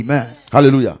Amen.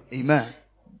 Hallelujah. Amen.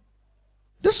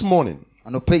 This morning,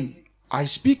 Anope. I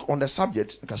speak on the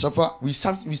subject we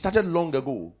started long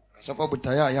ago,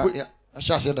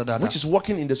 which is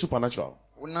walking in the supernatural.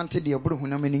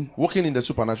 Walking in the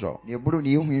supernatural.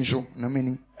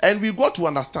 And we got to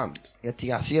understand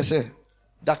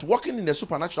that walking in the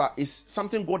supernatural is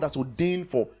something God has ordained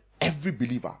for every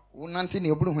believer.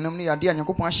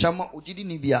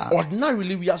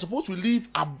 Ordinarily, we are supposed to live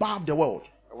above the world.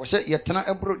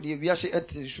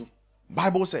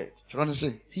 Bible said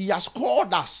He has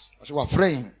called us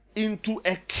into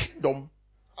a kingdom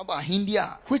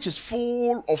which is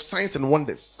full of signs and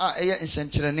wonders.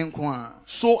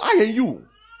 So I and you,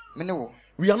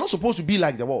 we are not supposed to be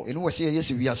like the world.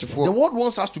 The world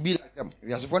wants us to be like them.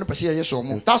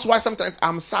 That's why sometimes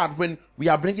I'm sad when we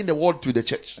are bringing the world to the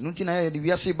church. We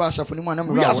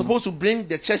are supposed to bring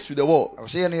the church to the world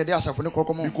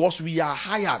because we are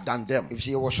higher than them.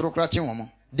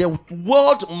 The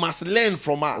world must learn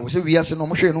from us.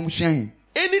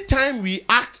 Anytime we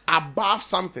act above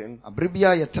something,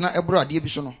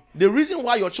 the reason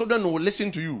why your children will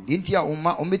listen to you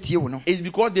is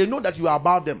because they know that you are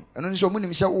above them. They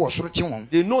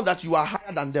know that you are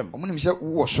higher than them.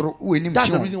 That's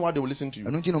the reason why they will listen to you.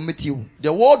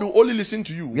 The world will only listen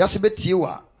to you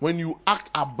when you act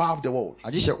above the world.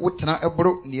 And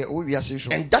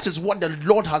that is what the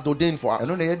Lord has ordained for us.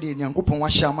 When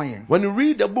you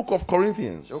read the book of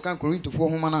Corinthians,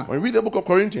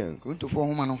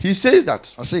 he says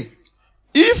that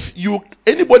if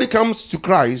anybody comes to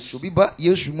Christ,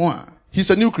 he's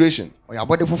a new creation.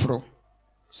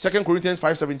 2 Corinthians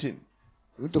 5:17.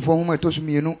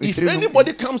 If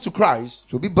anybody comes to Christ,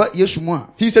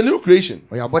 he's a new creation.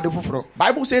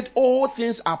 Bible said all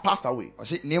things are passed away.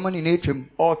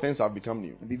 All things have become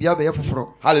new.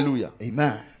 Hallelujah.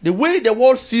 Amen. The way the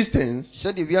world sees things,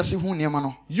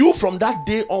 you from that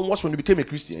day onwards when you became a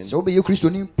Christian,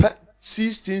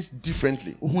 sees things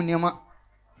differently.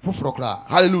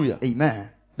 Hallelujah. Amen.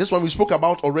 This one we spoke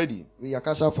about already.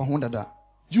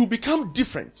 You become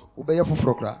different.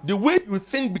 The way you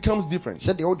think becomes different.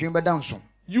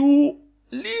 You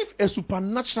live a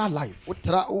supernatural life.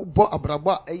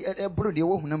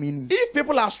 If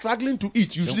people are struggling to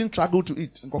eat, you shouldn't struggle to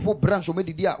eat.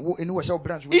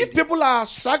 If people are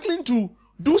struggling to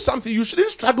do something, you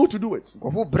shouldn't struggle to do it.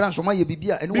 Because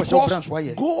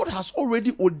God has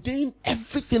already ordained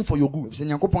everything for your good.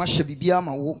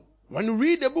 When you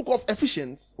read the book of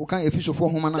Ephesians, said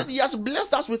He has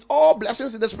blessed us with all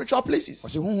blessings in the spiritual places.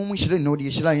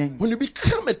 When you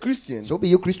become a Christian, when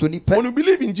you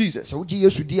believe in Jesus,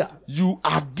 you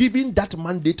are given that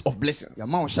mandate of blessings.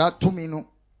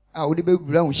 And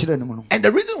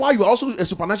the reason why you are also a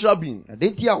supernatural being,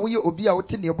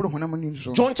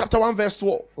 John chapter 1 verse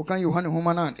 12,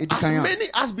 as many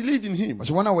as believed in Him,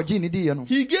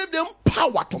 He gave them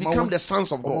power to become the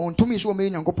sons of God.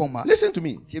 Listen to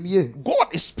me. God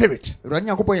is spirit.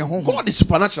 God is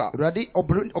supernatural. When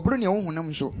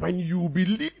you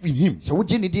believe in Him,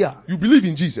 you believe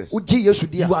in Jesus, you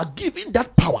are given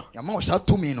that power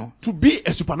to be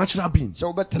a supernatural being, to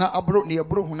be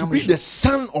the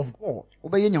son of God.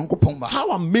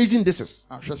 How amazing this is.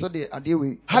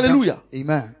 Hallelujah.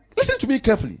 Amen. Listen to me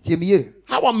carefully.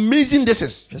 How amazing this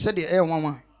is.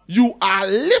 You are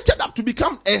lifted up to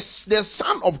become the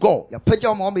son of God.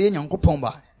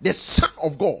 The son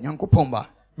of God.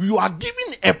 You are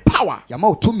given a power.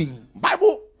 Bible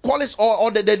calls it,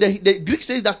 or the Greek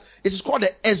says that it is called the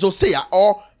exousia,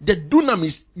 or the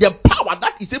dunamis, the power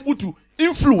that is able to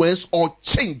influence or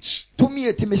change.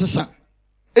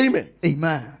 Amen.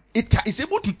 Amen. It's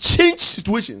able to change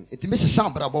situations.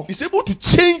 It's able to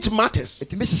change matters.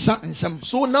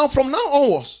 So now, from now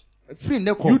onwards,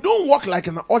 you don't walk like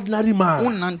an ordinary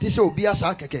man.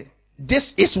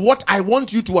 This is what I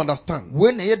want you to understand.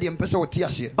 But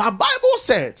Bible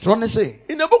said in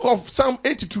the book of Psalm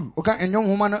 82,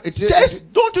 it says,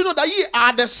 don't you know that ye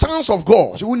are the sons of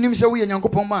God? Don't you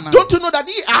know that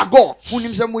ye are gods?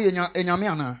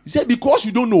 He said, because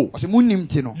you don't know,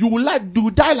 you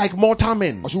die like mortal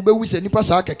men. You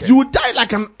die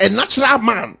like a natural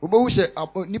man.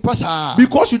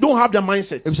 Because you don't have the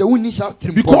mindset.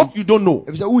 Because you don't know.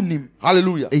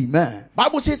 Hallelujah. Amen.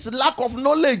 Bible says lack of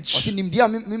knowledge.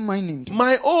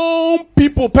 My own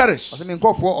people perish.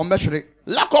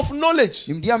 Lack of knowledge.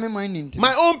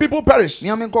 My own people perish.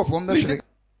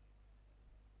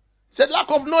 Said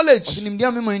lack of knowledge.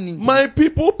 My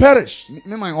people perish.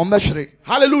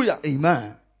 Hallelujah.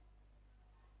 Amen.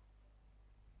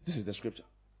 This is the scripture.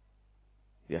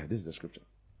 Yeah, this is the scripture.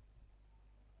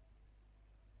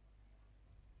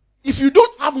 If you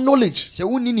don't have knowledge,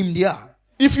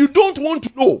 If you don't want to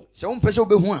know,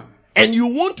 and you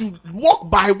want to walk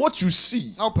by what you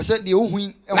see, like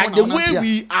the way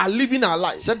we are living our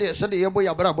lives,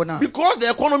 because the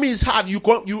economy is hard, you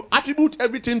attribute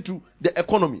everything to the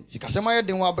economy.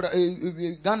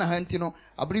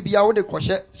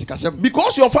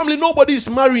 Because your family, nobody is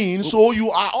marrying, so you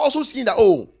are also seeing that,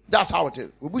 oh, that's how it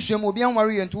is.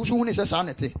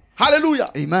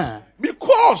 Hallelujah. Amen.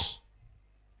 Because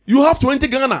you have 20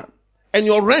 Ghana and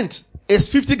your rent is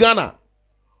 50 Ghana.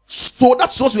 So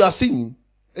that's what we are seeing.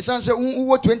 So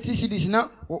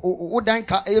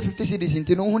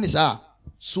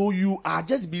you are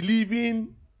just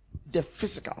believing the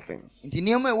physical things.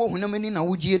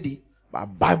 But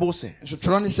Bible says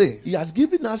He has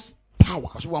given us power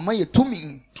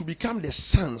to become the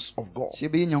sons of God.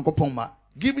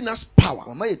 Giving us power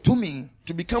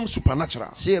to become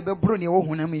supernatural.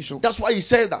 That's why He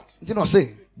says that.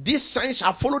 These signs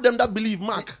shall follow them that believe.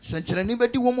 Mark.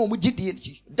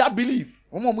 That believe.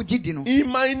 In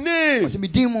my name,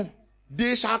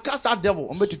 they shall cast out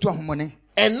devils.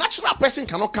 A natural person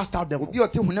cannot cast out devils.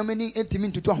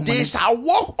 They shall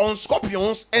walk on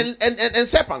scorpions and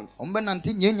serpents. A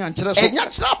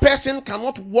natural person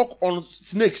cannot walk on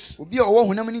snakes.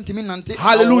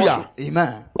 Hallelujah.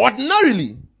 Amen.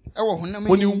 Ordinarily,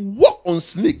 when you walk on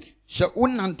snake, the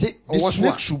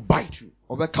snake should bite you.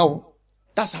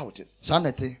 That's how it is.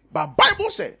 But Bible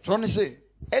says,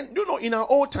 and you know, in our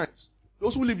old times,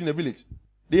 those who lived in the village,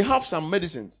 they have some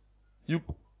medicines. The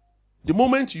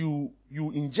moment you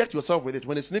inject yourself with it,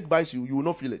 when a snake bites you, you will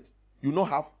not feel it. You will not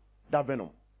have that venom.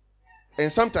 And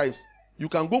sometimes you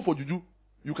can go for juju.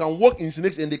 You can walk in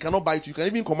snakes and they cannot bite you. You can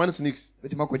even command snakes. These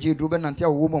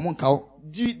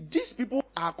people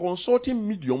are consulting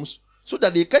mediums so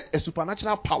that they get a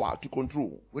supernatural power to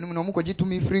control. But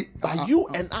you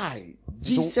and I,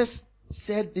 Jesus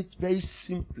said it very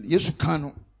simply.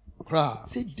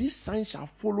 Say, this sign shall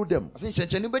follow them.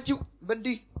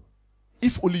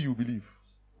 If only you believe.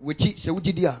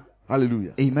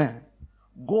 Hallelujah. Amen.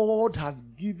 God has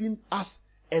given us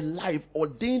a life,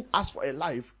 ordained us for a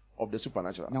life of the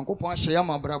supernatural.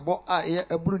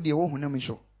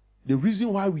 The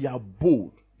reason why we are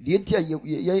bold is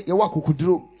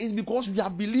because we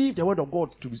have believed the word of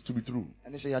God to be true. I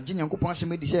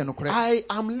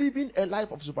am living a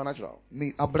life of supernatural.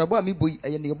 Whatever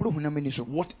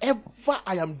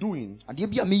I am doing,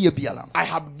 I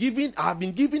have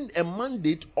been given a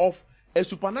mandate of a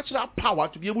supernatural power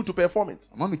to be able to perform it.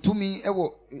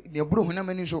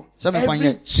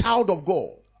 Every child of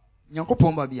God,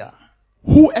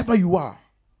 whoever you are,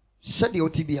 you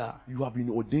have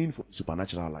been ordained for a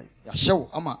supernatural life. You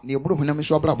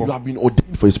have been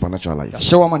ordained for a supernatural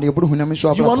life. You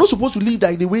are not supposed to live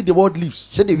like the way the world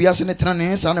lives.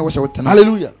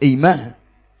 Hallelujah. Amen.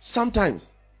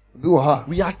 Sometimes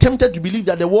we are tempted to believe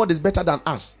that the world is better than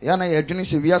us. We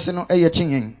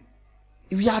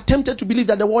are tempted to believe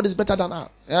that the world is better than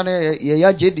us.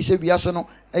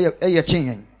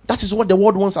 That is what the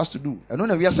world wants us to do.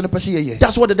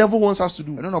 That's what the devil wants us to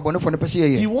do.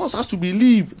 He wants us to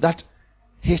believe that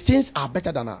his things are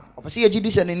better than ours.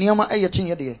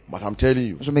 But I'm telling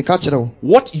you,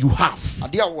 what you have,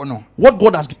 what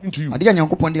God has given to you,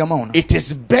 it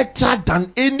is better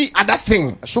than any other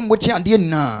thing.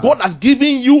 God has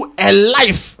given you a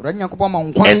life, and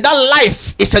that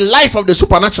life is a life of the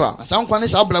supernatural.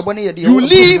 You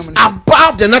live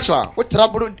above the natural.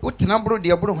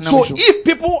 So if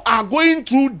people are going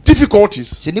through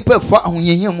difficulties,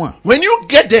 when you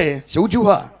get there,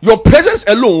 your presence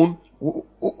alone must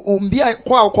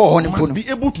be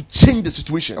able to change the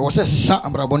situation.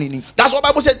 That's what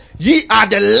Bible said. Ye are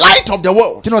the light of the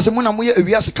world. Ye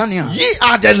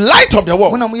are the light of the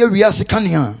world.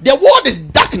 The world is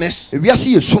darkness,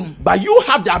 but you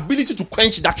have the ability to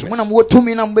quench darkness. And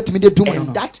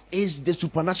that is the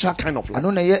supernatural kind of life.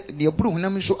 Ye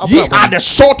are the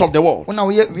salt of the world. When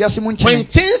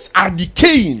things are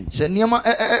decaying,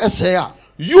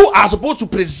 you are supposed to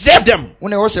preserve them.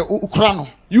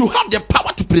 You have the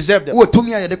power to preserve them.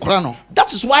 That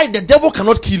is why the devil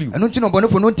cannot kill you.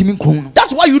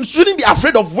 That's why you shouldn't be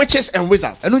afraid of witches and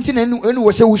wizards. Because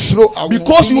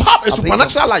you have a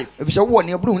supernatural life. If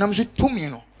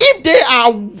they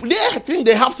think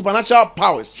they have supernatural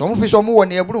powers, let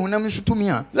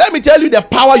me tell you the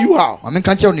power you have.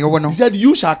 He said,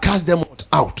 you shall cast them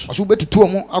out.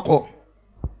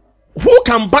 Who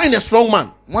can bind a strong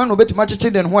man?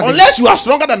 Unless you are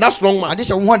stronger than that strong man.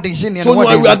 So we are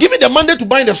given the mandate to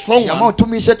bind a strong man.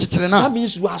 That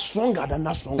means you are stronger than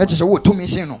that strong man.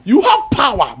 You have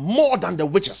power more than the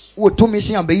witches.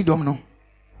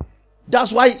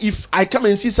 That's why if I come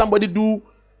and see somebody do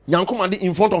Nyankomandi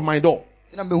in front of my door,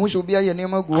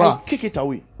 I kick it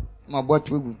away.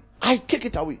 I kick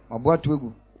it away.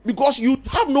 Because you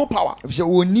have no power.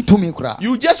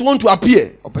 You just want to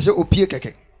appear.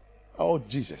 Oh,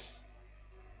 Jesus.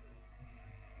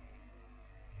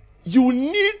 You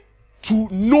need to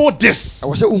know this.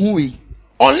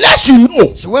 Unless you know,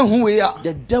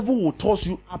 the devil will toss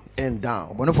you up and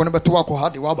down.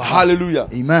 Hallelujah.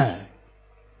 Amen.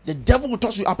 The devil will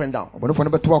toss you up and down.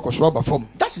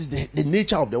 That is the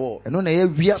nature of the world.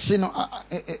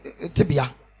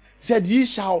 Said, ye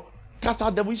shall cast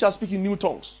out devil, ye shall speak in new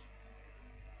tongues.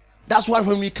 That's why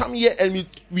when we come here and we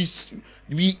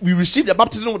receive the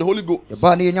baptism of the Holy Ghost,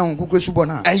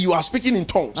 and you are speaking in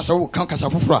tongues, know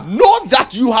that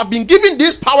you have been given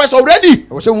these powers already.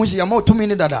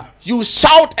 You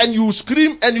shout and you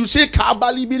scream and you say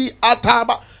kabalibiri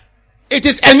ataba. It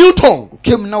is a new tongue.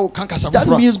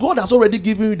 That means God has already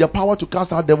given you the power to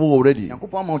cast out devil already.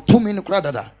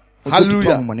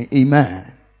 Hallelujah.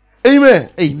 Amen. Amen.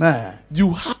 Amen.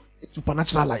 You have a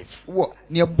supernatural life.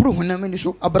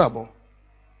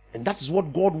 And that is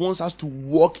what God wants us to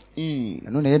walk in.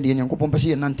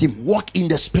 Walk in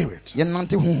the spirit.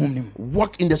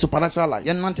 Walk in the supernatural life.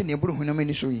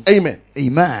 Amen.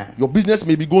 Amen. Your business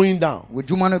may be going down.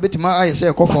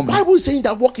 The Bible is saying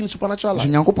that walk in supernatural life.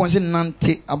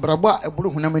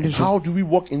 How do we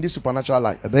walk in this supernatural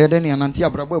life? We are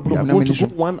going to go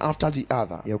one after the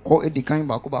other.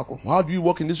 How do you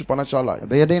walk in this supernatural life?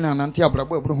 The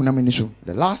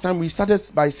last time we started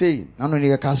by saying,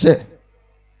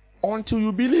 until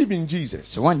you believe in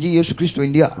Jesus. One.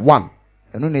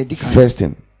 First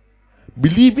thing.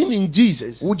 Believing in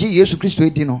Jesus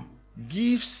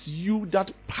gives you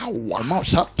that power.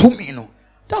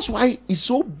 That's why it's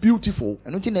so beautiful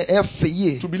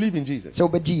to believe in Jesus.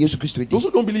 Those who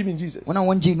don't believe in Jesus,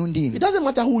 it doesn't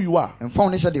matter who you are.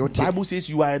 The Bible says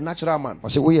you are a natural man.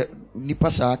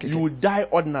 You will die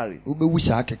ordinary. Do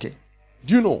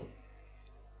you know?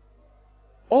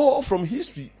 All from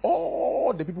history,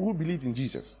 all the people who believed in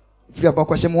Jesus. That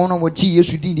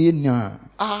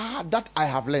I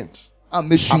have learnt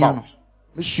about.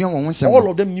 All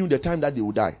of them knew the time that they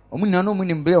would die. All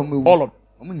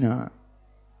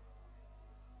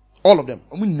of them.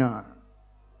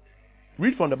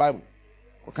 Read from the Bible.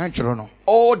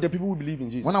 All the people who believe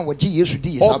in Jesus.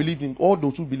 All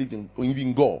those who believed in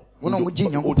God.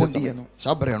 In Old Testament.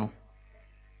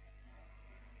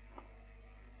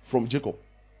 From Jacob.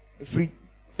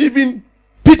 Even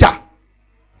Peter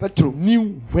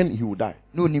knew when he would die.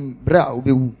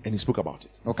 And he spoke about it.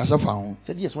 He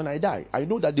said, yes, when I die, I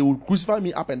know that they will crucify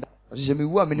me up and down.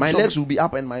 My legs will be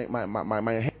up and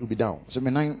my head will be down.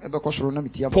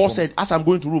 Paul said, as I'm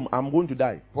going to Rome, I'm going to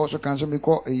die. I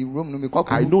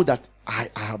know that I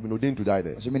have been ordained to die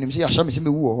there.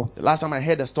 The last time I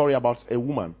heard a story about a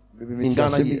woman in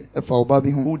Ghana here,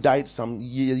 who died some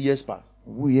years past.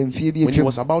 When he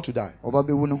was about to die,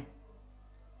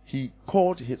 he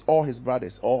called all his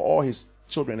brothers or all his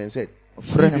children and said,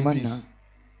 live in peace.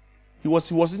 He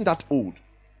wasn't that old. He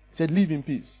said, live in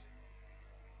peace.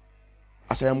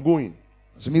 As I am going,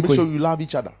 make sure you love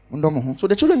each other. So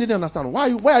the children didn't understand.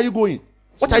 Why are you going?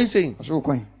 What are you saying?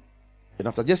 And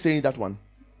after just saying that one,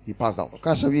 he passed out.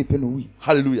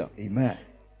 Hallelujah. Amen.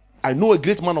 I know a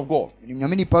great man of God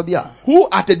who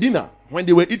at a dinner, when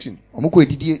they were eating,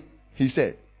 he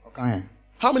said,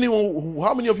 how many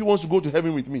of you wants to go to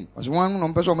heaven with me?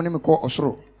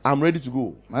 I'm ready to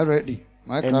go.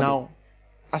 And now,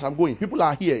 as I'm going, people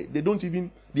are here. They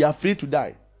are afraid to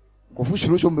die. But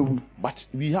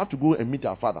we have to go and meet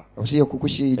our Father.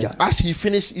 And as he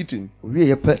finished eating,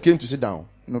 he came to sit down.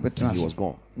 He was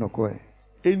gone.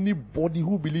 Anybody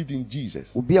who believed in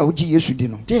Jesus,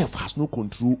 death has no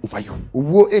control over you.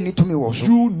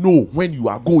 You know when you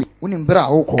are going,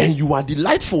 and you are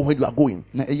delightful when you are going.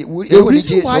 The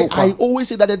reason why I always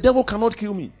say that the devil cannot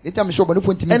kill me, and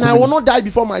I will not die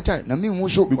before my time,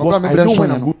 because I know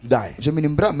when I'm going to die.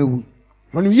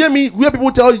 When you hear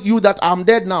people tell you that I'm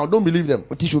dead now, don't believe them.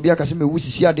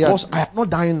 Because I am not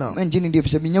dying now.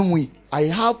 I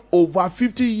have over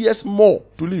 50 years more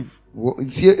to live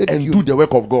and do the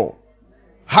work of God.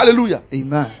 Hallelujah.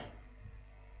 Amen.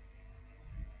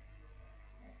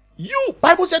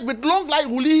 Bible said, with long life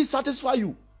will he satisfy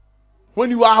you.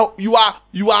 When you have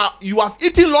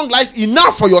eaten long life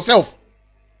enough for yourself.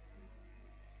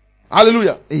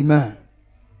 Hallelujah. Amen.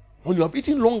 When you have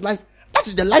eaten long life, that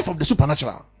is the life of the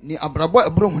supernatural. The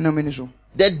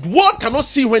world cannot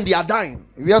see when they are dying.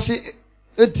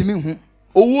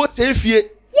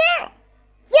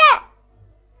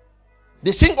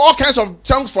 They sing all kinds of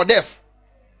songs for death.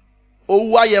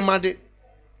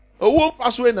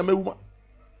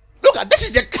 Look at this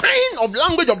is the kind of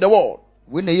language of the world.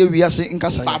 But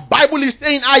Bible is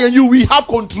saying I and you, we have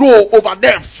control over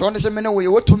them.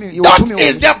 That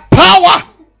is the power.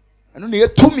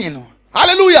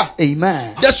 Hallelujah.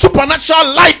 Amen. The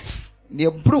supernatural life.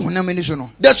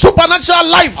 The supernatural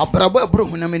life.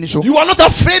 You are not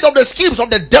afraid of the schemes of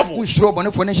the devil.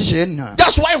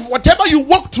 That's why whatever you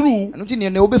walk through,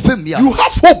 you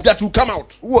have hope that will come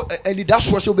out.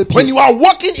 When you are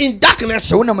walking in darkness,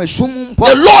 the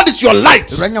Lord is your light.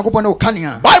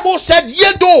 Bible said,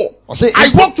 yea though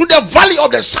I walk through the valley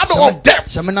of the shadow of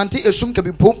death,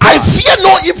 I fear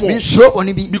no evil,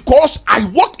 because I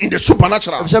walk in the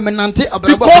supernatural,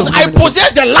 because I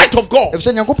possess the light of God.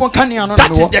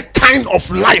 That is the kind of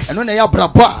life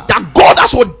that God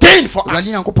has ordained for us.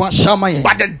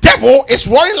 But the devil is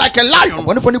roaring like a lion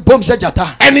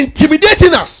and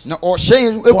intimidating us for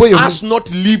us not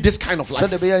to live this kind of life.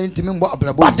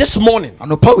 But this morning,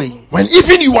 when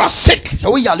even you are sick,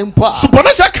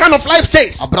 supernatural kind of life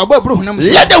says, let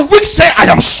the weak say I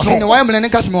am strong, let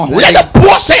the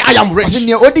poor say I am rich.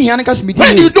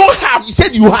 When you don't have, he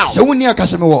said you have.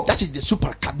 That is the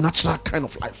supernatural kind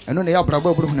of life.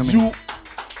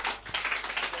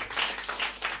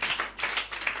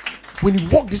 When you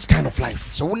walk this kind of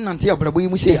life,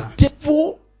 the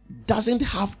devil doesn't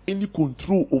have any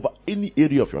control over any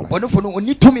area of your life.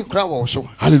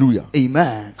 Hallelujah.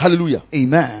 Amen. Hallelujah.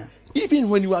 Amen. Even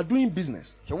when you are doing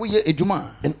business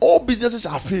and all businesses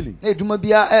are failing,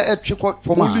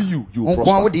 only you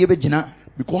prosper,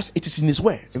 because it is in his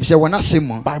word.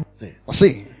 Bible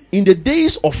says, in the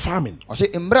days of famine,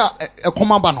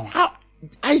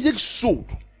 Isaac sowed.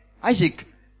 And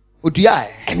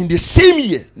in the same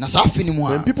year,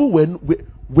 when people were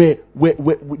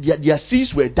their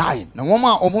seeds were dying,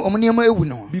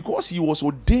 because he was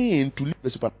ordained to live the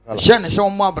supernatural,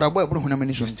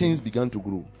 his things began to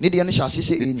grow. The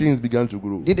things began to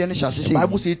grow. The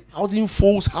Bible says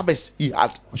 1,000-fold harvest he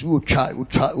had.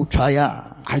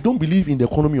 I don't believe in the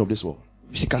economy of this world.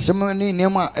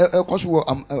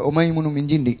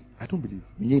 I don't believe.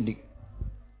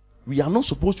 We are not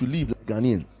supposed to live like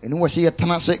Ghanaians.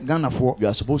 We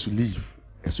are supposed to live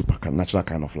a supernatural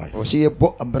kind of life.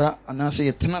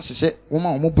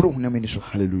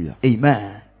 Hallelujah.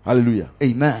 Amen. Hallelujah.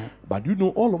 Amen. But you know,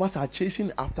 all of us are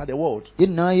chasing after the world.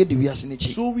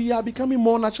 So we are becoming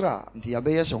more natural.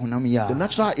 The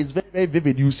natural is very, very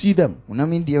vivid. You see them.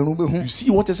 You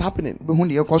see what is happening.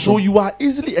 So you are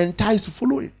easily enticed to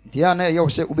follow it.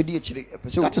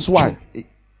 That is why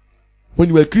when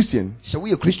you are a Christian,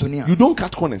 you don't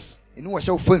cut corners.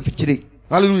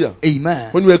 Hallelujah.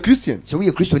 Amen. When you are a Christian,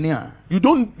 you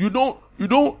don't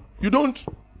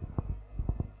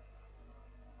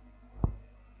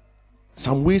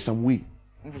some way.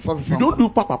 You don't do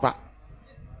pa.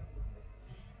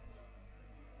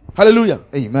 Hallelujah.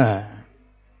 Amen.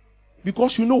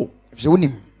 Because you know,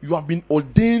 you have been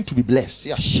ordained to be blessed.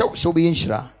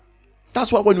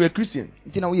 That's why when you're a Christian,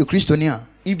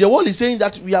 if the world is saying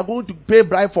that we are going to pay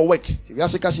bribe for work, you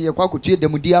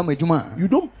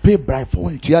don't pay bribe for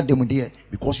work,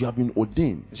 because you have been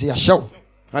ordained.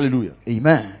 Hallelujah.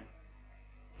 Amen.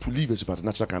 To live a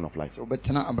supernatural kind of life, to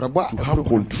have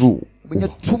control.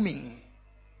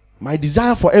 My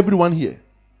desire for everyone here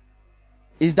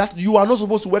is that you are not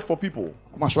supposed to work for people.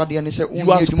 You are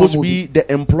supposed to be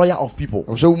the employer of people.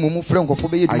 I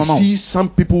see some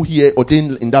people here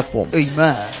ordained in that form.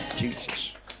 Amen.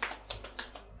 Jesus.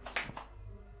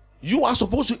 You are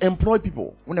supposed to employ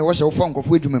people.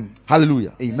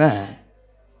 Hallelujah. Amen.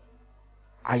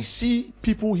 I see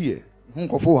people here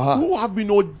who have been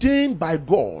ordained by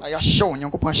God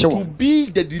to be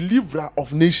the deliverer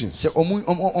of nations.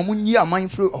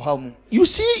 You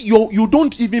see, you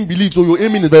don't even believe, so your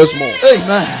aiming is very small.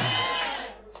 Amen.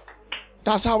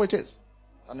 That's how it is.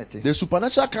 The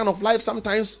supernatural kind of life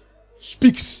sometimes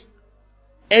speaks,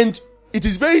 and it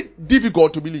is very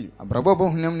difficult to believe. One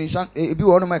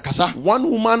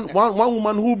woman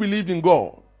who believed in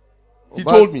God, he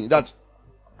told me that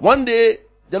one day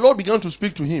the Lord began to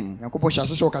speak to him, and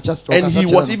he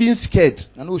was even scared.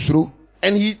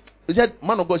 And he said,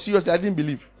 "Man of God, seriously, I didn't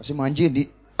believe.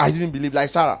 I didn't believe, like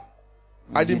Sarah.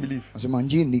 I didn't believe."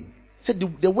 He said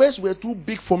the words were too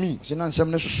big for me.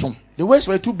 The words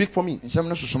were too big for me. And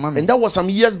that was some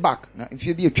years back.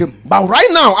 But right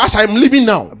now, as I'm living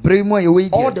now,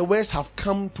 all the words have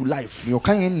come to life.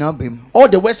 All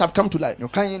the words have come to life.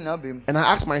 And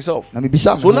I asked myself,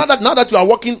 so now that you are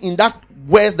walking in that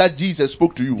words that Jesus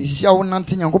spoke to you,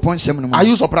 are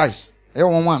you surprised?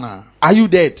 Are you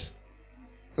dead?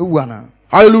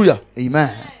 Hallelujah.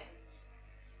 Amen.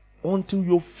 Until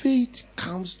your faith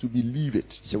comes to believe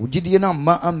it.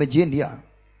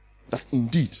 that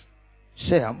indeed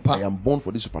I am born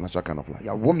for this supernatural kind of life.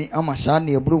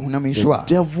 The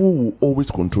devil will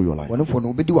always control your life.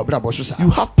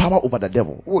 You have power over the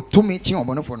devil.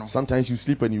 Sometimes you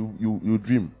sleep and you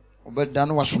dream.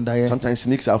 Sometimes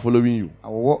snakes are following you.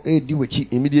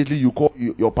 Immediately you call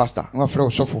your pastor.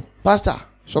 Pastor,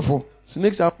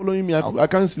 snakes are following me. I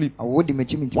can't sleep.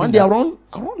 One day around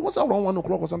what's around 1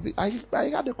 o'clock or something, I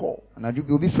had a call.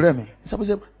 Somebody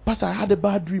said, Pastor, I had a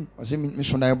bad dream. I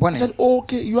said, oh,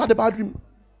 okay, you had a bad dream.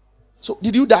 So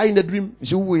did you die in the dream? He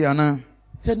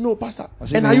said, no, Pastor.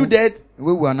 And are you dead? He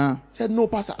said, no,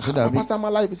 Pastor. Pastor, I'm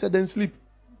alive. He said, then sleep.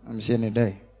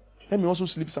 Let me also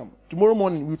sleep some. Tomorrow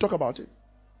morning we'll talk about it.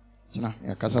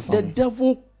 The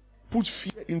devil puts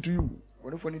fear into you.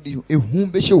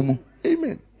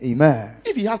 Amen. Amen.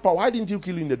 If he had power, why didn't you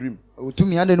kill in the dream? For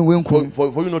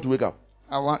you not to wake up.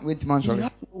 He had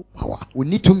no power.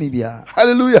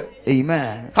 Hallelujah.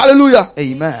 Amen. Hallelujah.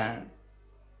 Amen.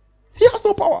 He has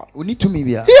no power. He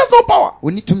has no power.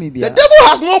 The devil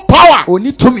has no power.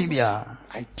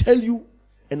 I tell you,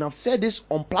 and I've said this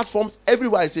on platforms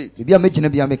everywhere I say it. The devil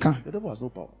has no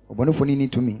power.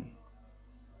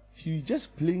 He's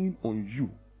just playing on you.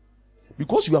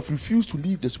 Because you have refused to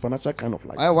live the supernatural kind of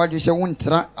life.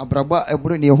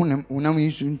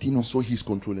 So he's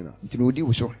controlling us.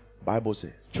 Bible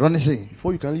says,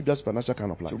 before you can live that supernatural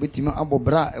kind of life, you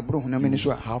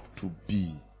have to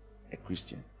be a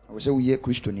Christian. You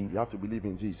have to believe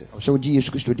in Jesus.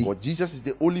 Because Jesus is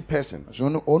the only person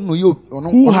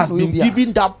who has been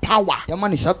given that power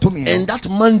and that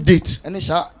mandate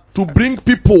to bring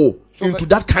people into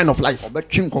that kind of life.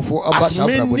 As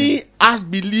many as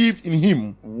believed in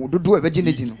him, he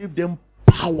gave them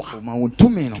power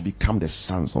to become the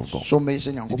sons of God.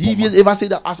 Did he ever say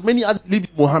that as many as believe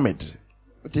in Muhammad?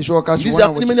 Did he say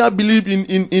as many as believe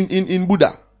in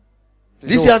Buddha?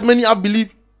 Did he say as many as believe?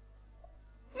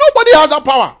 Nobody has that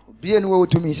power.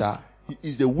 He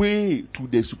is the way to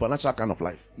the supernatural kind of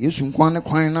life.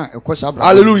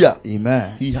 Hallelujah.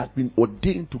 Amen. He has been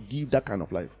ordained to give that kind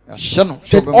of life.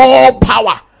 Said all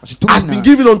power has been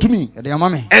given unto me. And them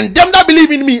that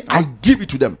believe in me, I give it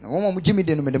to them. In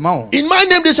my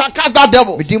name they shall cast that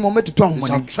devil. They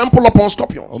shall trample upon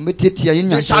scorpions.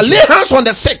 They shall lay hands on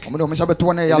the sick. And they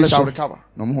shall recover.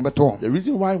 The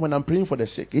reason why when I'm praying for the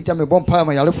sick,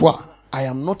 I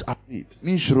am not afraid.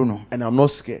 And I'm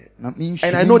not scared. And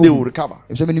I know they will recover.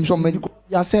 He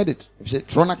has said it. He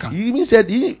even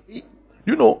said,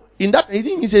 you know, in that, he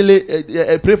didn't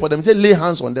say pray for them. He said lay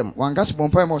hands on them.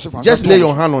 Just lay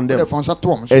your hand on them.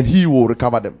 And he will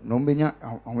recover them.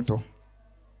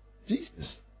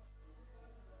 Jesus.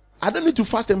 I don't need to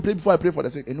fast and pray before I pray for the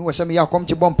sick. Say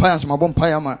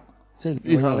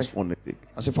lay hands on the sick.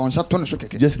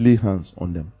 Just lay hands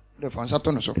on them.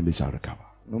 And they shall recover.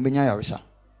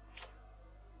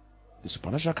 The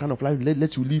supernatural kind of life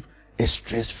lets you live a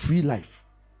stress-free life.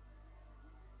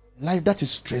 Life that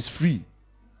is stress-free.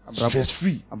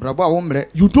 Stress-free.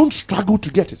 You don't struggle to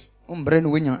get it.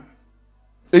 Amen.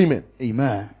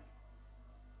 Amen.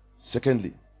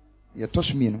 Secondly, the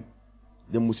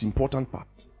most important part.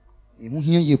 The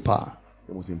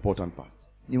most important part.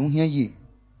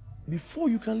 Before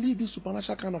you can live this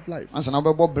supernatural kind of life,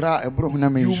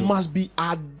 you must be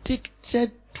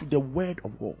addicted to the word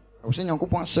of God.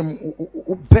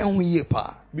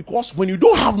 Because when you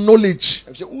don't have knowledge,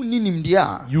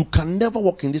 you can never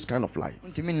walk in this kind of life.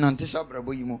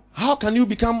 How can you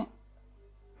become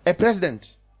a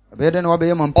president of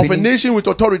a nation with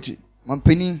authority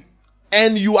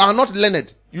and you are not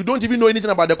learned? You don't even know anything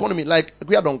about the economy like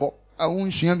Kuyadonko.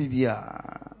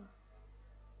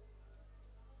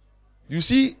 You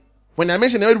see, when I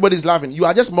mention everybody's laughing, you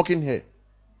are just mocking her.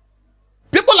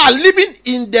 People are living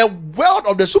in the world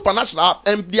of the supernatural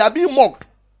and they are being mocked.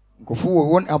 Because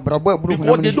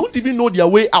they don't even know their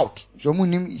way out. They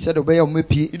don't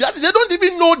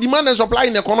even know demand and supply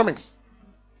in economics.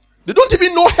 They don't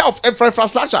even know health and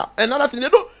infrastructure and other things.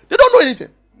 They don't know anything.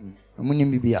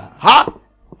 How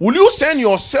will you send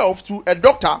yourself to a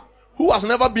doctor who has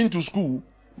never been to school?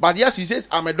 But yes, he says,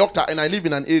 I'm a doctor and I live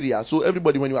in an area. So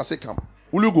everybody, when you are sick, come.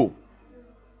 Will you go?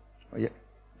 Oh, yeah.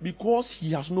 Because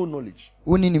he has no knowledge.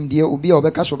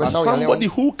 As somebody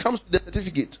who comes to the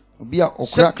certificate,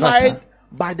 certified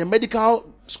by the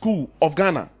medical school of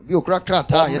Ghana, or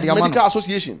the medical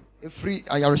association.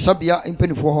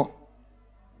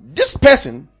 This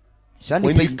person,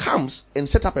 when he comes and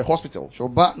set up a hospital,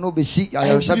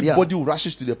 everybody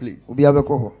rushes to the place.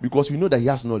 Because we know that he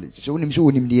has knowledge.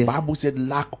 The Bible said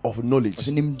lack of knowledge.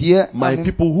 My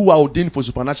people who are ordained for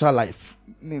supernatural life,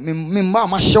 they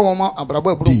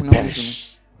perish.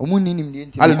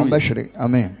 Hallelujah.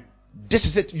 Amen. This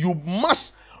is it. You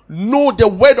must know the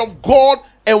word of God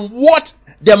and what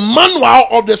the manual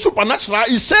of the supernatural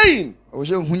is saying. The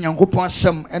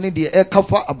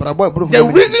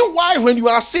reason why when you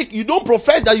are sick, you don't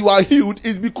profess that you are healed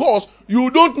is because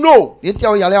you don't know. Let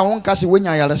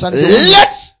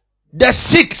the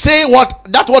sick say what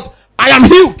I am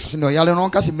healed. Every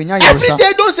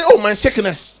day don't say, oh, my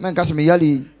sickness.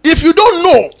 If you don't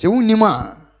know,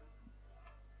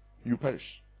 you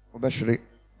perish.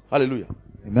 Hallelujah.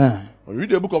 Amen. Read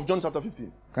the book of John chapter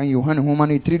 15.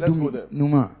 Let's go there.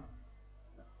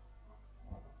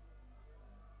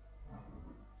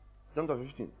 John chapter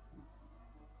 15.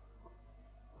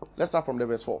 Let's start from the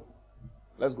verse 4.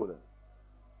 Let's go there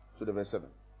to the verse 7.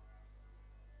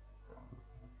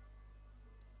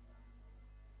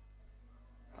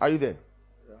 Are you there?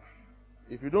 Yeah.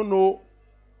 If you don't know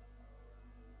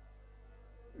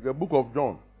the book of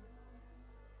John,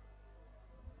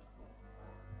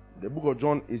 the book of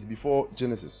John is before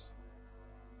Genesis.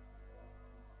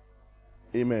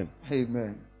 Amen.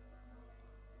 Amen.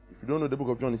 If you don't know the book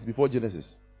of John, it's before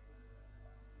Genesis.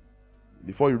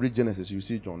 Before you read Genesis, you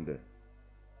see John there.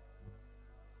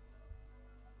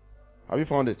 Have you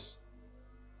found it?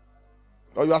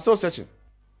 Or you are still searching?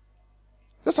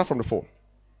 Let's start from the 4.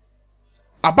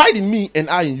 Abide in me and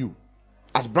I in you,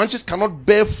 as branches cannot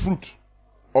bear fruit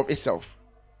of itself,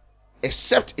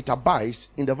 except it abides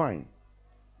in the vine.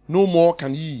 No more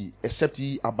can ye, except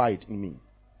ye abide in me.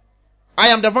 I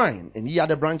am the vine, and ye are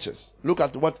the branches. Look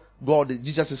at what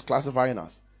Jesus is classifying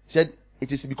us. He said,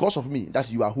 it is because of me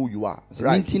that you are who you are.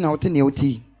 Right? He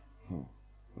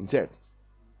said,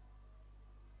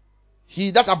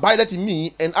 he that abideth in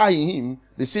me, and I in him,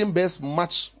 the same bears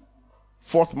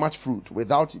forth much fruit.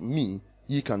 Without me,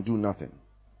 ye can do nothing.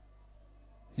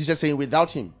 Jesus saying,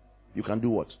 without him, you can do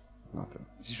what? Nothing.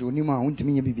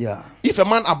 If a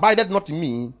man abideth not in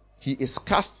me, he is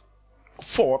cast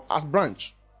forth as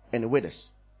branch and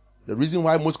withers. The reason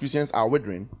why most Christians are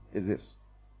withering is this: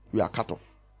 we are cut off.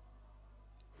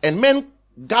 And men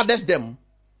gathers them,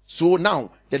 so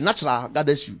now the natural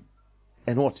gathers you.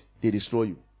 And what? They destroy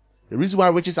you. The reason why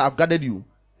witches have gathered you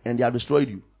and they have destroyed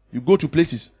you. You go to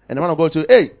places and the man of God say,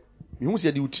 hey, you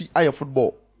say the I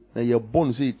football. And you're born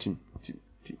to say team.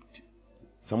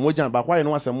 Some wajan, but why you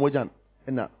know some wajan?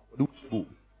 And now do go.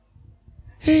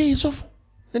 Hey, so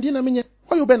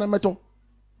why you been a metal?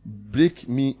 Break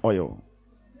me oil.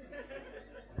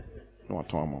 No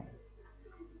atomo.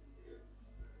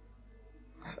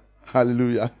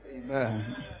 Hallelujah.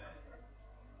 Amen.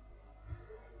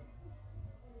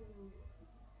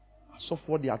 So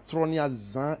for the atronia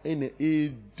zan in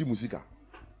a musica.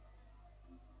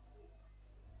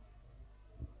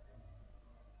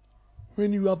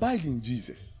 When you abide in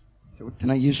Jesus,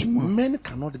 men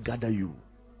cannot gather you.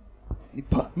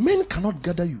 Men cannot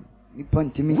gather you.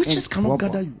 Witches cannot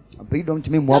gather you.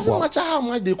 Doesn't matter how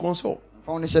much they consult.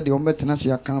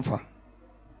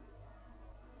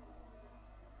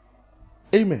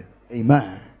 Amen.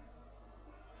 Amen.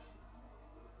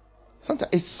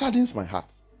 Sometimes it saddens my heart.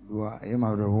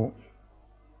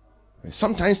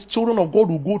 Sometimes children of God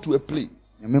will go to a place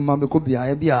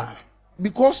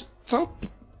because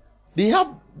they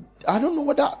have, I don't know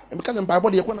whether because in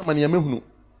Bible they are money I'm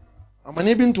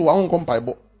unable to our own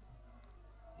Bible.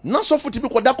 Not so for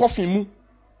typical that coffin mu.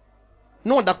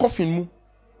 No that coffin mu.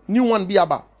 New one be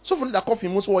about. So for that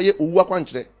coffin mu so ye owu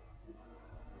akwankyere.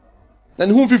 Then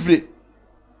who free?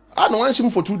 I don't want him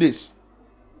for 2 days.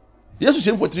 Yes, we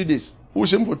shame for 3 days. Who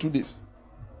shame for 2 days?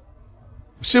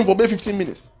 Shame for about 15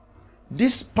 minutes.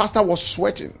 This pastor was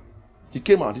sweating. He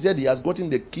came out. He said he has gotten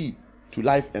the key to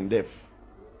life and death.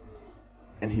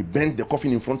 And he bent the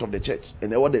coffin in front of the church.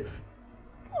 And they were the,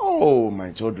 oh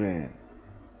my children.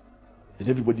 And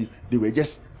everybody, they were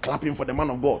just clapping for the man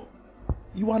of God.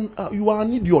 You are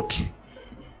an idiot.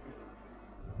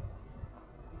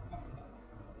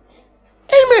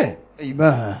 Amen.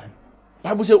 Amen.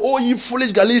 Bible says, oh ye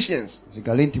foolish Galatians.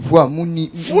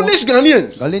 Foolish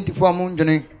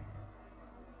Ghanaians.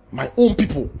 My own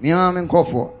people.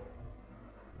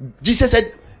 Jesus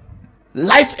said,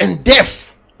 life and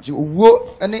death. The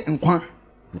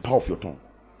power of your tongue.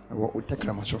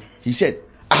 He said,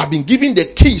 I have been given the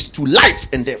keys to life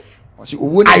and death. I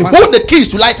hold the keys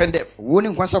to life and death.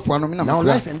 Now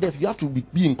life and death, you have to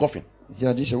be in coffin.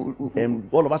 And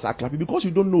all of us are clapping because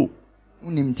you don't know.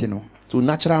 So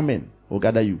natural men will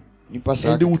gather you. And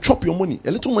they will chop your money. A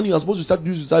little money you are supposed to start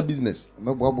using to start business.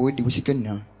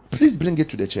 Please bring it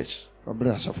to the church.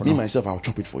 Me myself, I'll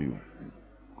chop it for you.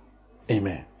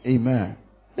 Amen. Amen.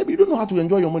 Maybe you don't know how to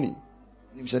enjoy your money.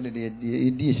 You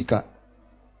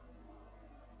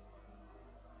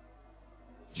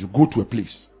go to a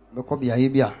place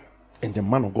And the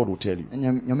man of God will tell you.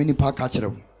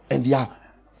 And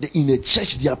they in a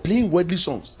church, they are playing worldly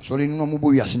songs. Won't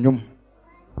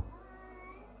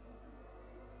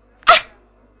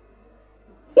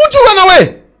you run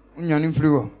away?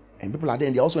 And people are there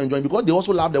and they're also enjoying because they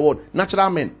also love the word. Natural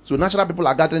men. So natural people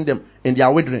are gathering them and they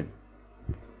are withering.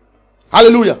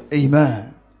 Hallelujah.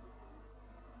 Amen.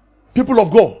 People of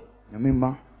God.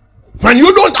 When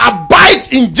you don't abide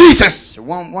in Jesus, you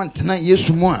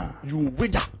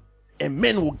wither. And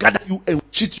men will gather you and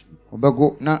cheat you.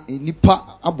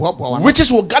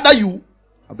 Witches will gather you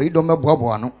and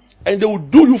they will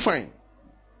do you fine.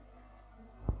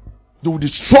 They will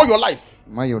destroy your life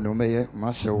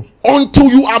until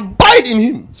you abide in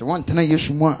Him.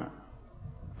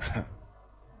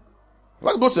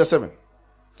 Let's go to the 7.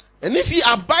 And if ye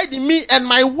abide in me and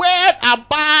my word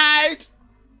abide,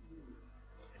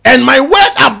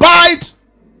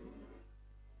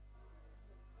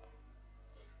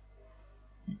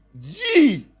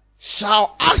 ye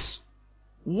shall ask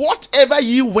whatever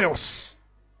ye wills,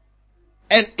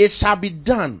 and it shall be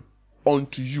done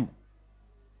unto you.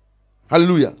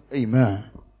 Hallelujah. Amen.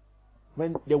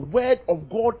 When the word of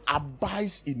God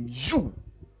abides in you,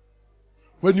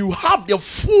 when you have the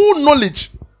full knowledge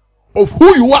of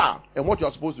who you are and what you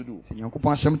are supposed to do, then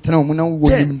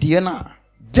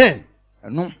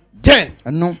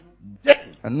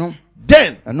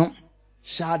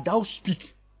shall thou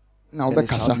speak, and it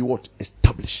shall be what?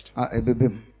 Established.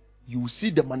 You will see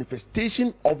the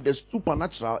manifestation of the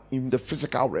supernatural in the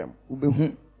physical realm.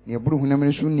 The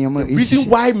reason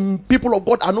why people of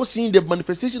God are not seeing the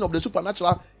manifestation of the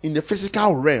supernatural in the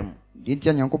physical realm is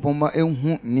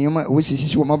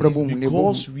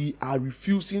because we are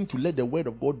refusing to let the word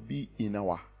of God be in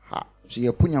our heart.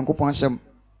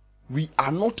 We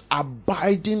are not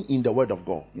abiding in the word of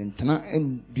God.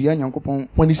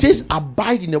 When he says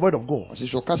abide in the word of God, he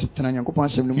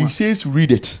says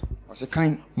read it,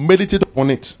 meditate upon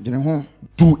it,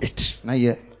 do it,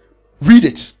 read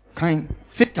it,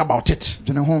 think about it,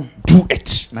 do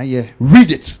it,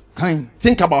 read it,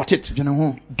 think about it,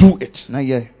 do it.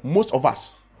 Most of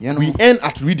us, we end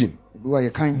at reading,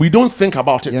 we don't think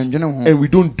about it, and we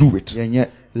don't do it.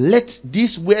 Let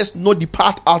these words not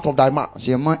depart out of thy mouth.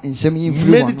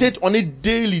 Meditate on it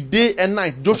daily, day and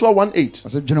night. Joshua 1:8.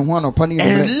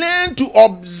 And learn to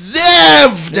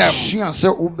observe them.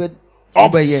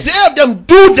 Observe them,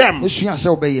 do them.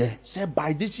 Say,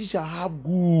 by this you shall have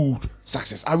good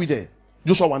success. Are we there?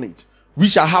 Joshua 1:8. We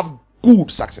shall have good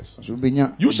success.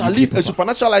 You shall live a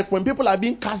supernatural life when people are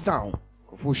being cast down.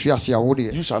 You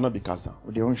shall not be cast down.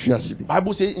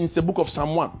 Bible says in the book of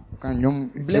Psalm 1,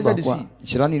 blessed is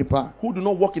he who do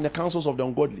not walk in the counsels of the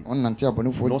ungodly,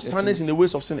 nor stands in the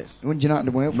ways of sinners,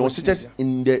 nor sitteth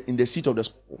in the seat of the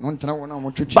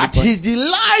scornful. But his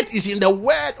delight is in the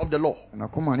word of the Lord,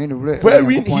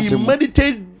 wherein he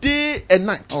meditates day and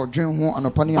night.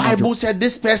 Bible said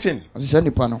this person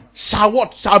shall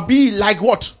what? Shall be like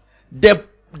what?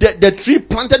 The tree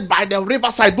planted by the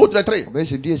riverside. Go to the tree.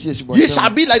 Ye shall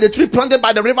be like the tree planted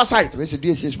by the riverside,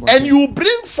 and you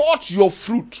bring forth your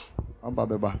fruit.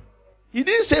 He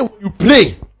didn't say you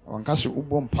pray.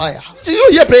 See, you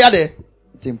hear prayer there.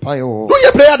 You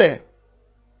hear prayer there.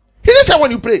 He didn't say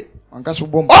when you pray. All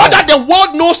that the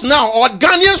world knows now, or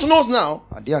Ghanaians knows now,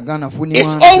 is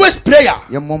always prayer.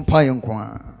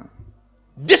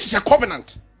 This is a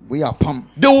covenant.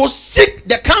 They will seek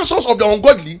the counsels of the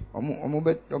ungodly and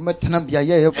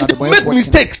make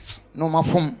mistakes.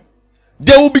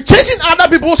 They will be chasing other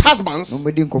people's husbands and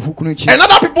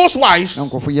other people's wives, and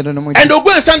they'll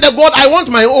go and send the God, I want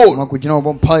my own. Well,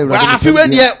 I feel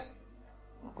here.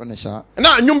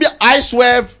 Now, I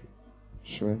swerve.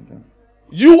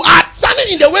 You are standing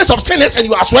in the ways of sinners and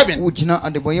you are swerving. Do you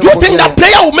think that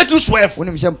prayer will make you swerve? They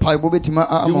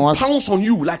will pounce on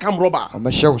you like I'm robber.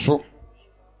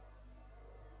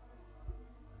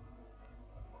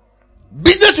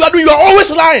 Business you are doing, you are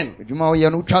always lying.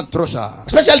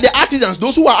 Especially the artisans,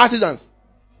 those who are artisans.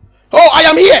 Oh, I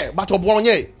am here, but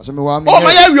obonye. Oh,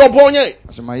 my we obonye.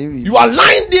 You are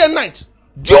lying day and night.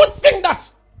 Do you think that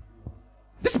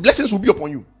these blessings will be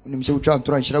upon you? Learn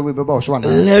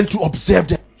to observe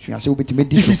them.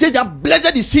 If you say that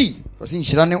blessed is he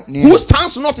who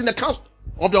stands not in the counsel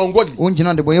of the ungodly, then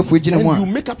you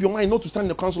make up your mind not to stand in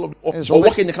the counsel of or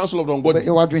walk in the counsel of the ungodly.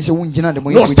 No,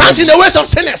 stand in the ways of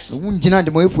sinners.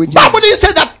 Bible didn't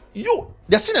say that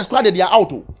the sinners cried that they are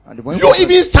out. You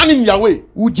even stand in their way.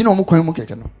 When they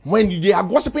are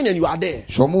gossiping and you are there.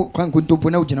 When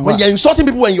they are insulting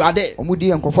people and you are there.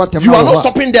 You are not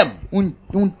stopping them. And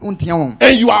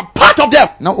you are part of them.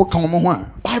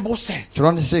 Bible said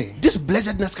this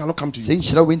blessedness cannot come to you.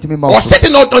 Or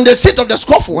sitting out on the seat of the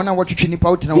scofful.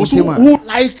 Those who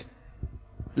like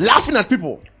laughing at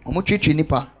people.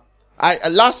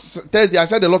 Last Thursday I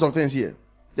said a lot of things here.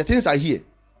 The things I hear.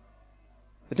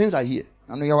 The things I hear.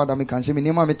 The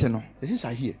things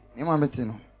I hear.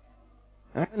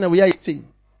 And we are saying.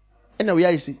 And we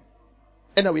are saying.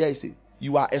 And we are saying.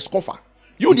 You are a scoffer.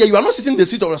 You there, you are not sitting in the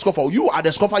seat of a scoffer. You are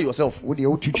the scoffer yourself.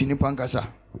 You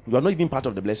are not even part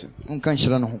of the blessings.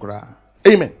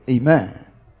 Amen. Amen.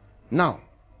 Now,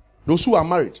 those who are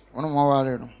married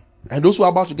and those who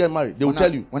are about to get married, they will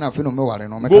tell you,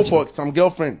 go for some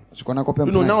girlfriend.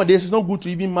 Nowadays it's not good to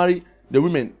even marry the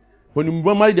women. When you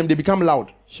marry them, they become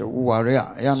loud. So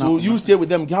you stay with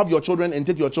them, have your children and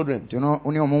take your children.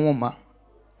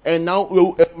 And now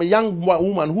a young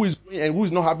woman who is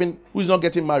not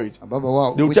getting married, they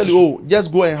will tell you, oh,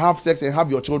 just go and have sex and have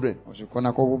your children.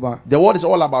 The world is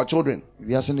all about children.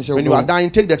 When you are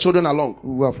dying, take the children along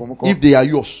if they are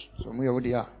yours.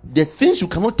 The things you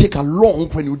cannot take along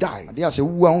when you die, then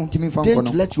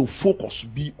to let your focus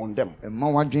be on them.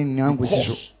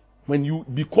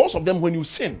 Because of them, when you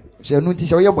sin, you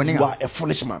are a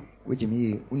foolish man.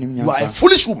 You are a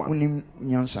foolish woman.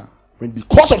 When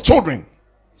because of children,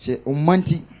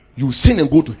 you sin and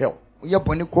go to hell.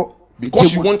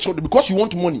 Because you want children, because you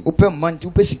want money,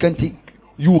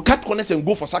 you will cut corners and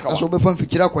go for sakawa.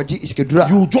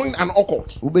 You join an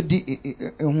occult. You are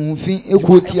a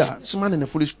foolish man and a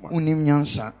foolish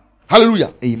woman.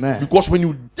 Hallelujah. Amen. Because when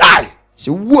you die,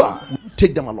 you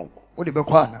take them along.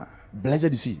 Blessed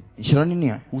is he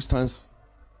who stands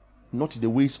not in the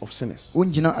ways of sinners,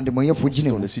 on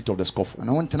the seat of the scofful.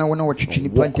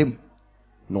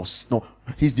 No,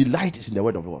 his delight is in the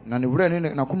word of God. When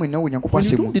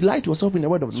you don't delight yourself in the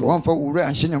word of God, you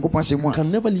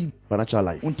can never live the natural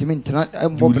life. You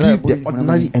live the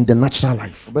ordinary and the natural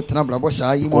life.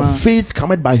 Of faith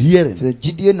cometh by hearing,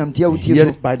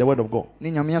 hearing by the word of God.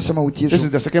 This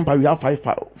is the second part. We have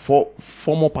four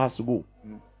more parts to go.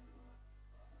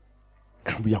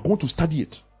 And we are going to study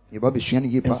it.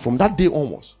 And from that day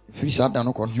onwards,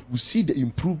 you will see the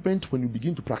improvement when you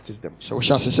begin to practice them. Your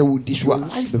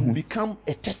life will become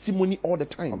a testimony all the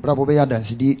time. Do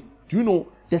you know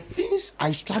the things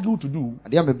I struggle to do?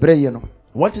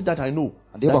 What is that I know?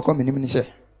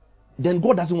 Then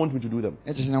God doesn't want me to do them.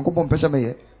 The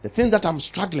things that I'm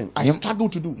struggling, I struggle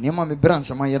to do.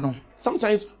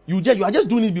 Sometimes you are just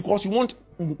doing it because you want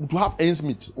to have ends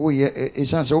meet.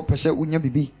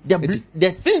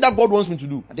 The thing that God wants me to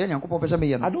do, I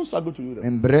don't struggle to do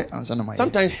them.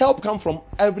 Sometimes help comes from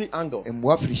every angle.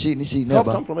 Help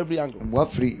comes from every angle.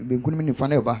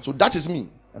 So that is me.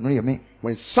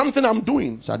 When something I'm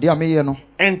doing,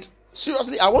 and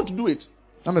seriously I want to do it,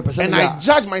 and I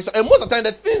judge myself, and most of the time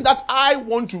the thing that I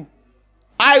want to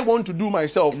do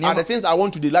myself are the things I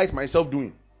want to delight myself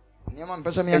doing. And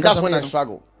that's when I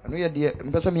struggle. But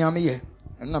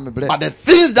the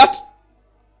things that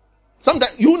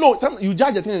sometimes you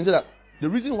judge the thing and say that the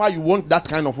reason why you want that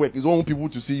kind of work is want people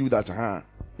to see you that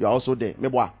you are also there.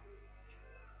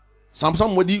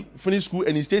 Somebody finished school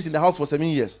and he stays in the house for 7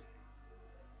 years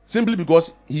simply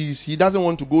because he doesn't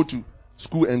want to go to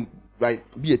school and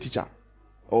be a teacher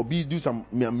or do some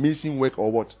amazing work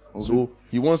or what. So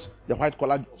he wants the white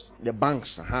collar jobs, the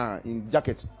banks in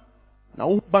jackets.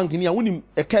 Now bank in here,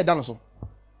 a care dinosaur.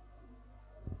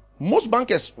 Most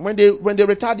bankers, when they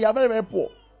retire, they are very, very poor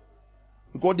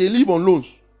because they live on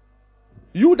loans.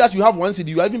 You that you have 1 cedi,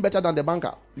 you are even better than the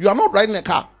banker. You are not riding a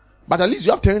car, but at least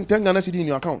you have 10 Ghana cedi in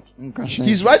your account.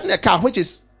 He's riding a car which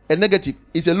is a negative,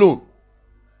 it's a loan.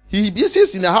 He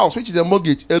sits in a house which is a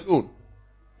mortgage, a loan.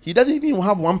 He doesn't even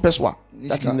have 1 peso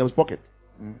that's in his pocket.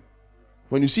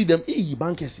 When you see them, hey,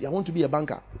 bankers, I want to be a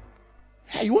banker.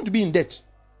 Hey, you want to be in debt.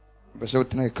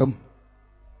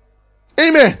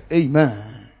 Amen.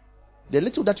 Amen. The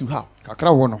little that you have,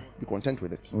 be content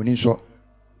with it. I'm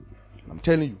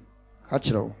telling you,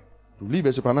 to live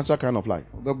a supernatural kind of life,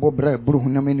 you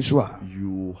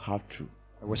have to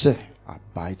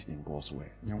abide in God's word.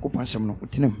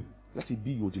 Let it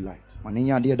be your delight.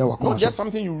 Not just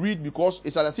something you read because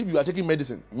it's as if you are taking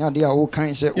medicine.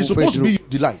 It's supposed to be your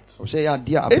delight.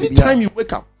 Anytime you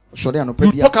wake up, you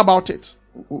talk about it.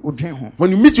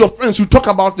 When you meet your friends, you talk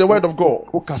about the word of God.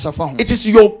 It is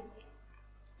your...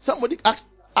 Somebody asked,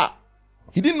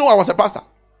 he didn't know I was a pastor.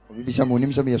 Most of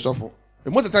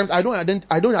the times, I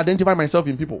don't identify myself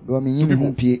in people.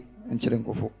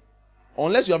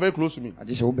 Unless you are very close to me.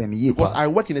 Because I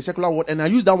work in a secular world and I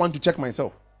use that one to check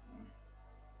myself.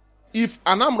 If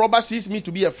an armed robber sees me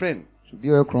to be a friend, and he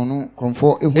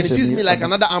sees me like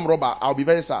another armed robber, I'll be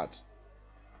very sad.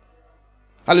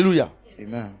 Hallelujah.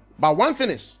 Amen. But one thing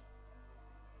is,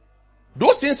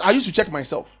 those things I used to check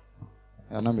myself.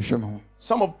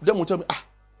 Some of them will tell me,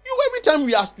 you every time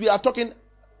we are talking,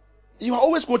 you are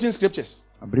always quoting scriptures.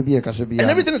 And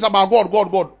everything is about God,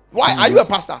 God, God. Why? Are you a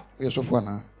pastor?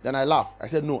 Then I laugh. I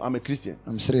said, no, I'm a Christian.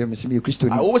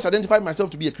 I always identify myself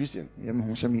to be a Christian,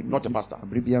 not a pastor.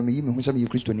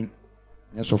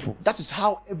 That is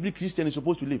how every Christian is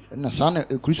supposed to live. Not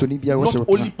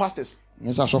only pastors.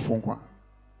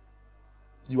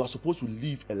 You are supposed to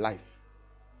live a life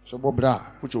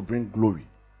which will bring glory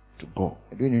to God.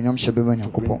 To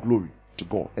bring glory to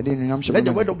God. Let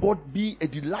the word of God be a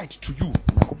delight to you.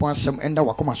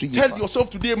 Tell yourself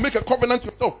today, make a covenant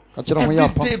yourself. Every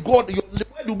day, God, your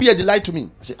word will be a delight to me.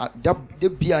 I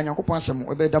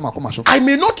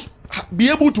may not be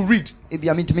able to read,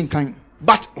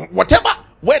 but whatever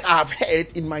word I have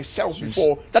heard in myself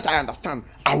before that I understand,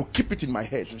 I will keep it in my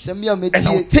head. And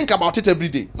I will think about it every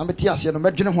day.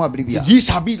 Ye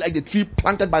shall be like the tree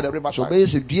planted by the riverside.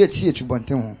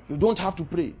 You don't have to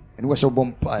pray.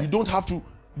 You don't have to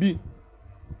be.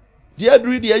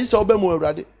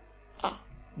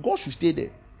 God should stay there.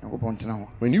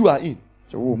 When you are in,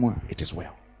 it is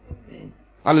well.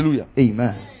 Hallelujah.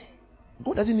 Amen.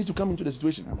 God doesn't need to come into the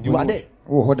situation. You are there.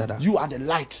 You are the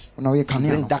light.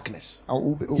 In darkness.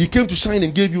 He came to shine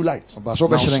and gave you light. Now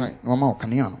shine.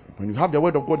 When you have the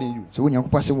word of God in you,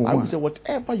 I will say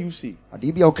whatever you say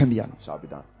shall be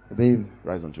done.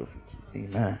 Rise on your feet.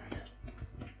 Amen.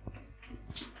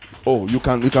 Oh, you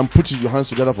can put your hands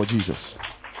together for Jesus.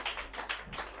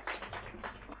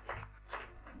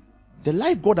 The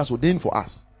life God has ordained for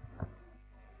us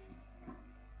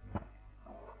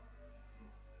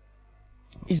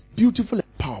is beautiful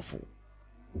and powerful.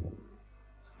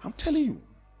 I'm telling you,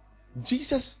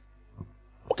 Jesus.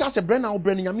 Okay, I said, the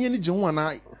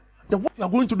what you are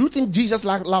going to do, you think Jesus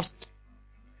loves?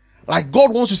 Like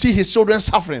God wants to see his children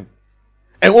suffering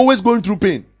and always going through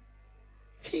pain?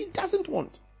 He doesn't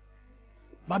want.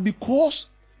 But because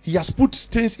he has put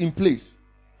things in place,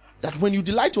 that when you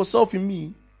delight yourself in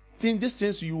me, think these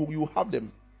things you have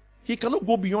them. He cannot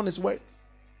go beyond his words.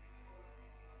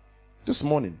 This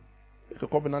morning, make a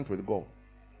covenant with God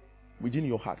within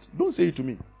your heart. Don't say it to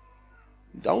me.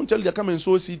 I won't tell you to come and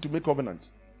sow seed to make covenant.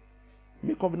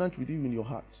 Make covenant with you in your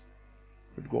heart,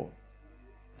 with God.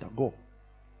 That God.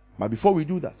 But before we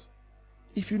do that,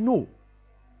 if you know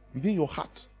within your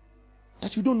heart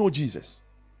that you don't know Jesus,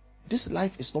 this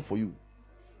life is not for you.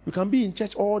 You can be in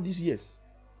church all these years.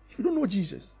 If you don't know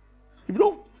Jesus, if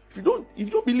you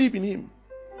don't believe in him,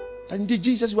 and indeed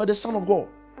Jesus, you are the Son of God,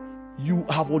 you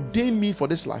have ordained me for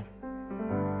this life.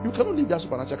 You cannot live that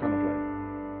supernatural kind of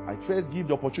life. I first give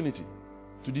the opportunity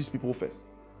to these people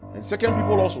first. And second,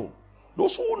 people also.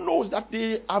 Those who knows that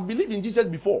they have believed in Jesus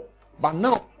before, but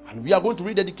now, and we are going to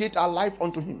rededicate our life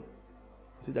unto him.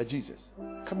 Say that Jesus,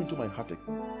 come into my heart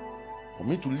again. For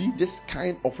me to live this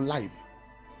kind of life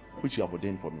which you have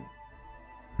ordained for me.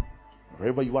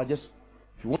 Wherever you are, just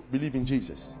if you want to believe in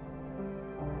Jesus,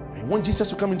 and you want Jesus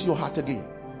to come into your heart again,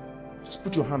 just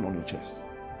put your hand on your chest.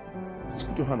 Just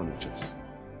put your hand on your chest.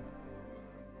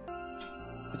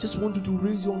 I just want you to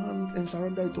raise your hands and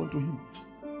surrender it unto him.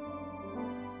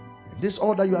 This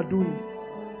all that you are doing,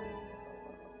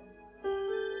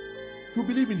 you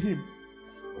believe in him.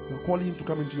 You are calling him to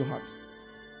come into your heart.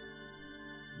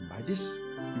 And by this,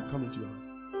 you come into your heart.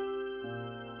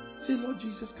 Say, Lord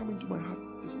Jesus, come into my heart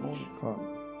this morning.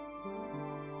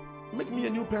 Make me a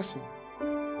new person.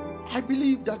 I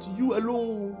believe that you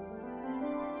alone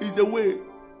is the way,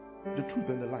 the truth,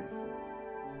 and the life.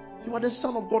 You are the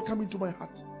Son of God. Come into my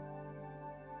heart.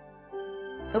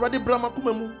 Erade Brahma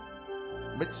kumemu.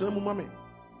 Betsemu mame.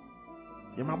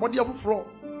 Ye my body of fro.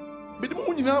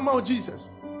 Bidimu nyina ma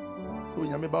Jesus. So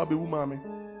nyame ba be wu mame.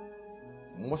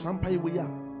 Mo sampai we ya.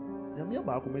 Nyame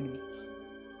ba akomani.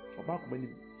 Oba akomani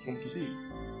from today.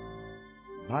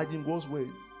 Abiding God's ways.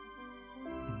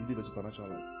 You live a supernatural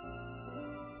life.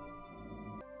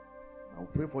 I'll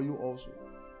pray for you also.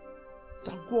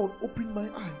 That God open my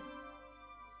eyes.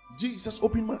 Jesus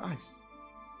open my eyes.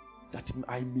 That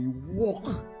I may walk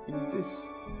in this.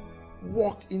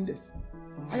 Walk in this.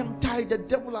 I am tired. The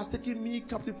devil has taken me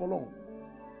captive for long.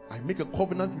 I make a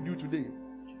covenant with you today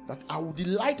that I will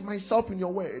delight myself in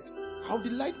your word. I will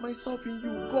delight myself in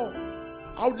you, God.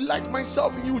 I will delight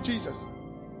myself in you, Jesus.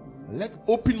 Let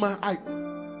open my eyes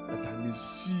that I may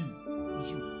see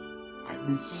you. I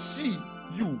may see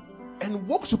you and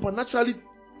walk supernaturally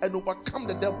and overcome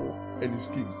the devil and his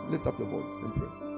schemes. Lift up your voice and pray.